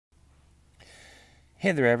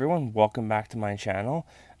Hey there everyone, welcome back to my channel.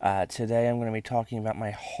 Today I'm going to be talking about my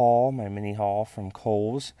haul, my mini haul from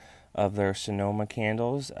Kohl's of their Sonoma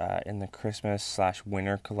candles in the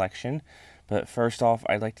Christmas/winter collection. But first off,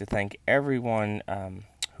 I'd like to thank everyone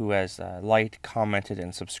who has liked, commented,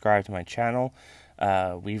 and subscribed to my channel.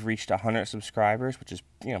 We've reached 100 subscribers, which is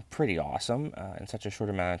pretty awesome in such a short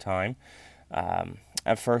amount of time.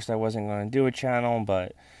 At first I wasn't going to do a channel,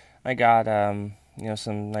 but I got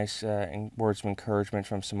some nice words of encouragement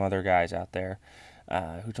from some other guys out there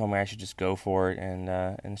who told me I should just go for it,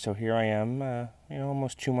 and so here I am,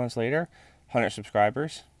 almost 2 months later, 100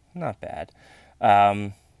 subscribers, not bad.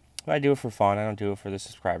 But I do it for fun. I don't do it for the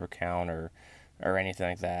subscriber count or anything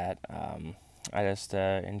like that. I just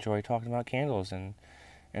enjoy talking about candles and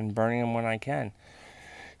burning them when I can.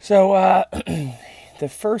 So the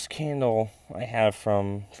first candle I have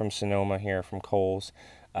from Sonoma here from Kohl's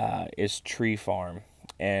is Tree Farm,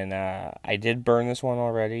 and I did burn this one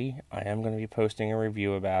already. I am going to be posting a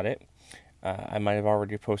review about it. I might have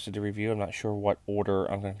already posted the review. I'm not sure what order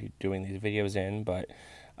I'm going to be doing these videos in, but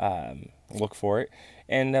look for it.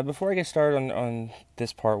 And before I get started on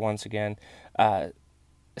this part, once again,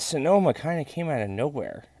 Sonoma kind of came out of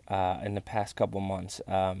nowhere in the past couple months.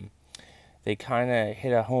 They kind of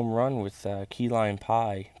hit a home run with key lime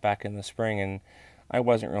pie back in the spring, and I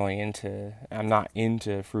wasn't really I'm not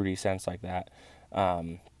into fruity scents like that.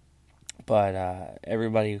 But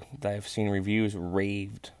everybody that I've seen reviews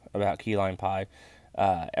raved about key lime pie,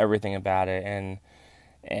 everything about it.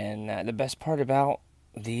 And the best part about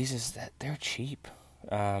these is that they're cheap.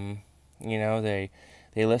 They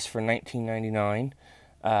list for $19.99,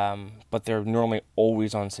 but they're normally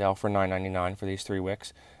always on sale for $9.99 for these 3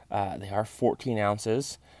 wicks. They are 14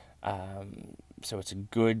 ounces. So it's a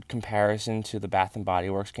good comparison to the Bath & Body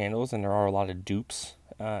Works candles, and there are a lot of dupes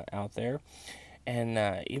out there.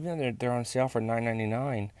 And even though they're on sale for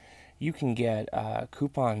 $9.99, you can get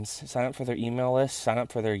coupons. Sign up for their email list, sign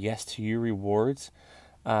up for their Yes to You rewards,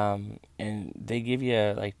 and they give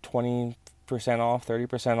you like 20% off,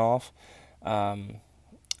 30% off.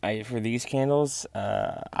 For these candles,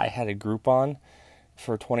 I had a Groupon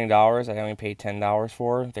for $20. I only paid $10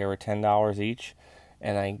 for. They were $10 each.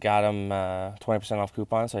 And I got them 20% off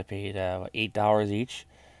coupon, so I paid $8 each.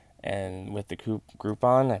 And with the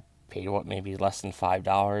Groupon, I paid maybe less than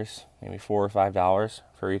 $5, maybe $4 or $5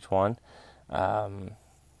 for each one. Out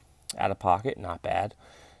of pocket, not bad,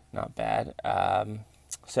 not bad.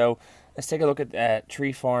 So let's take a look at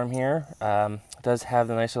Tree Farm here. It does have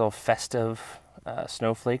the nice little festive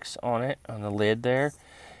snowflakes on it, on the lid there.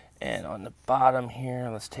 And on the bottom here,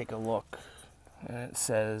 let's take a look. And it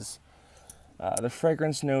says, the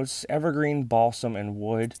fragrance notes, evergreen, balsam, and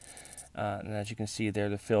wood. And as you can see there,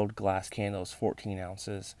 the filled glass candle is 14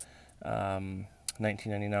 ounces.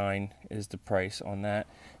 $19.99 is the price on that.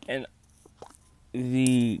 And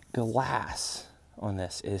the glass on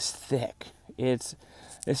this is thick. This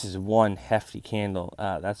is one hefty candle.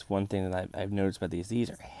 That's one thing that I've noticed about these.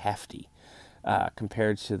 These are hefty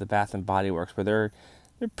compared to the Bath & Body Works, but they're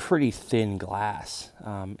pretty thin glass.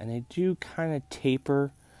 And they do kind of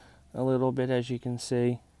taper a little bit, as you can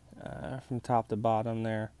see, from top to bottom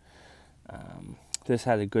there. This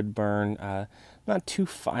had a good burn. Not too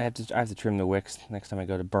fine. I have to trim the wicks next time I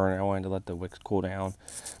go to burn it. I wanted to let the wicks cool down.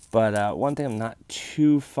 But one thing I'm not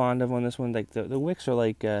too fond of on this one, like the wicks are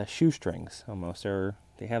like shoestrings almost.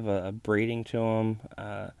 They have a braiding to them.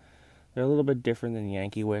 They're a little bit different than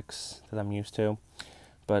Yankee wicks that I'm used to.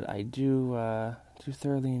 But I do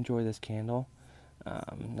thoroughly enjoy this candle.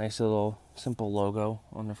 Nice little simple logo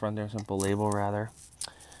on the front there, simple label rather.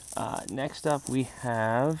 Next up we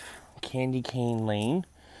have Candy Cane Lane,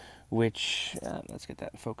 which, let's get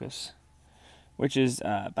that in focus, which is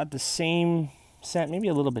about the same scent, maybe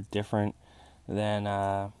a little bit different than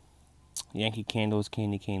Yankee Candle's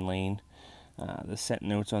Candy Cane Lane. The scent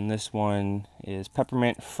notes on this one is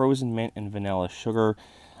peppermint, frozen mint, and vanilla sugar.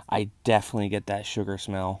 I definitely get that sugar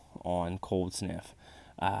smell on Cold Sniff.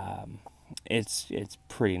 It's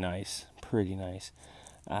pretty nice, pretty nice.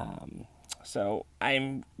 So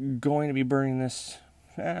I'm going to be burning this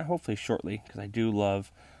hopefully shortly, because I do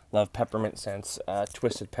love peppermint scents.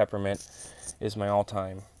 Twisted peppermint is my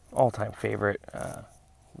all-time favorite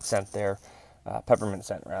scent there. Peppermint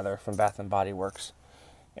scent rather, from Bath & Body Works.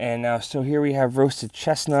 And so here we have roasted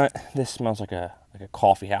chestnut. This smells like a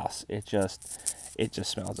coffee house. It just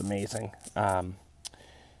smells amazing.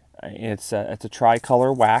 It's a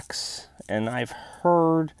tricolor wax, and I've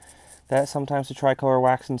heard that sometimes the tricolor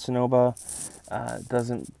wax in Sonoma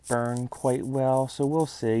doesn't burn quite well, so we'll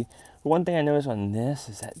see. But one thing I noticed on this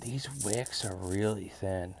is that these wicks are really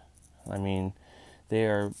thin. I mean, They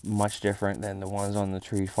are much different than the ones on the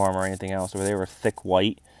tree farm or anything else, where they were thick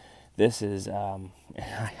white. This is,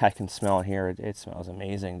 I can smell it here. It smells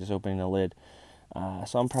amazing, just opening the lid.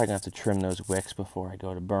 So I'm probably going to have to trim those wicks before I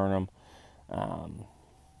go to burn them.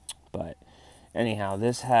 But anyhow,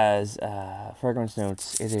 this has fragrance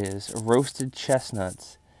notes. It is roasted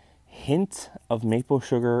chestnuts, hint of maple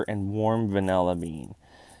sugar, and warm vanilla bean.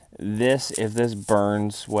 This, if this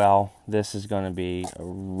burns well, this is going to be a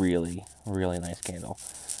really, really nice candle.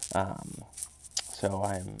 So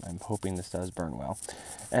I'm hoping this does burn well.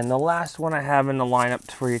 And the last one I have in the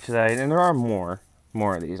lineup for you today, and there are more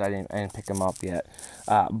of these. I didn't pick them up yet.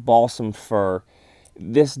 Balsam Fir.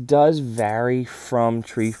 This does vary from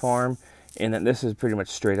Tree Farm in that this is pretty much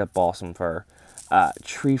straight up Balsam Fir.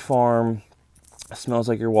 Tree Farm smells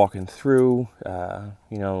like you're walking through,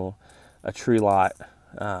 you know, a tree lot.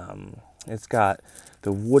 It's got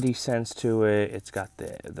the woody sense to it. It's got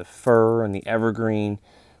the fir and the evergreen.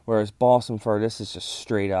 Whereas Balsam Fir, this is just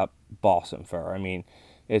straight up Balsam Fir. I mean,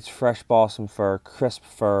 it's fresh Balsam Fir, crisp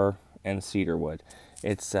fir, and cedar wood.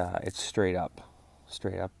 It's straight up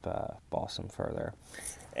Balsam Fir there.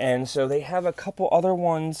 And so they have a couple other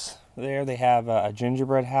ones there. They have a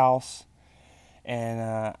Gingerbread House,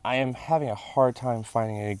 and I am having a hard time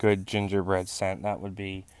finding a good gingerbread scent. That would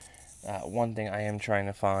be one thing I am trying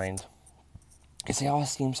to find, because they all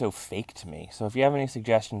seem so fake to me. So if you have any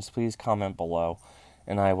suggestions, please comment below,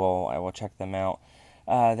 and I will check them out.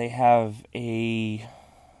 They have a,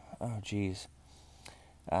 oh geez,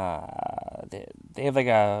 they have like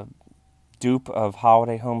a dupe of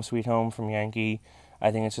Holiday Home Sweet Home from Yankee. I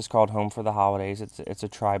think it's just called Home for the Holidays. It's a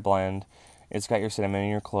tri-blend. It's got your cinnamon and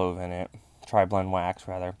your clove in it. Tri-blend wax,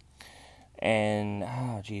 rather. And,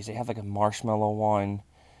 oh geez, they have like a marshmallow one,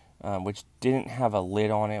 which didn't have a lid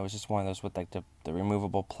on it. It was just one of those with like the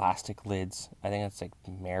removable plastic lids. I think it's like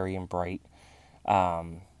Merry and Bright.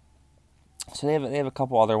 So they have a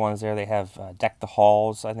couple other ones there. They have Deck the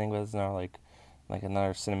Halls, I think, was another like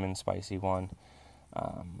another cinnamon spicy one.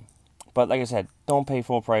 But like I said, don't pay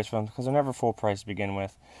full price for them, because they're never full price to begin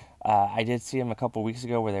with. I did see them a couple weeks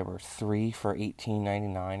ago where they were 3 for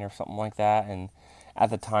 $18.99 or something like that, and at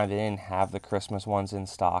the time they didn't have the Christmas ones in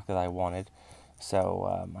stock that I wanted,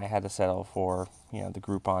 so I had to settle for, you know, the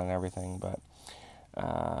Groupon and everything. But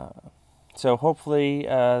so hopefully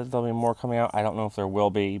there'll be more coming out. I don't know if there will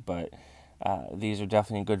be, but these are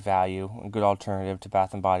definitely good value, a good alternative to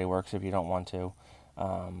Bath and Body Works if you don't want to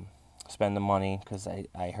spend the money, because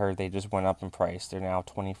I heard they just went up in price. They're now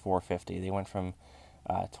 $24.50. They went from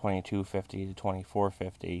 $22.50 to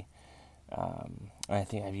 $24.50. I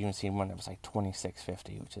think I've even seen one that was like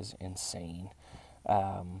 $26.50, which is insane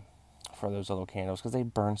for those little candles, because they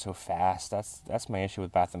burn so fast. That's my issue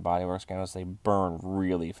with Bath and Body Works candles. They burn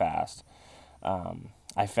really fast.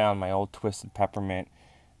 I found my old Twisted Peppermint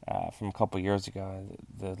from a couple years ago.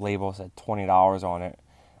 The label said $20 on it.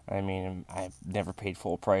 I mean, I've never paid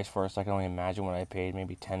full price for it, so I can only imagine what I paid,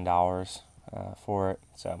 maybe $10 for it.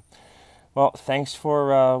 So, well, thanks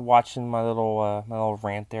for watching my little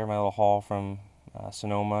rant there, my little haul from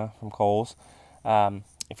Sonoma, from Kohl's.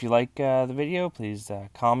 If you like the video, please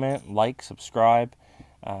comment, like, subscribe.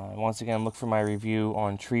 Once again, look for my review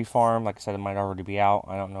on Tree Farm. Like I said, it might already be out.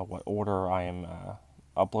 I don't know what order I am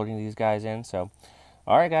uploading these guys in. So,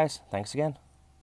 alright guys, thanks again.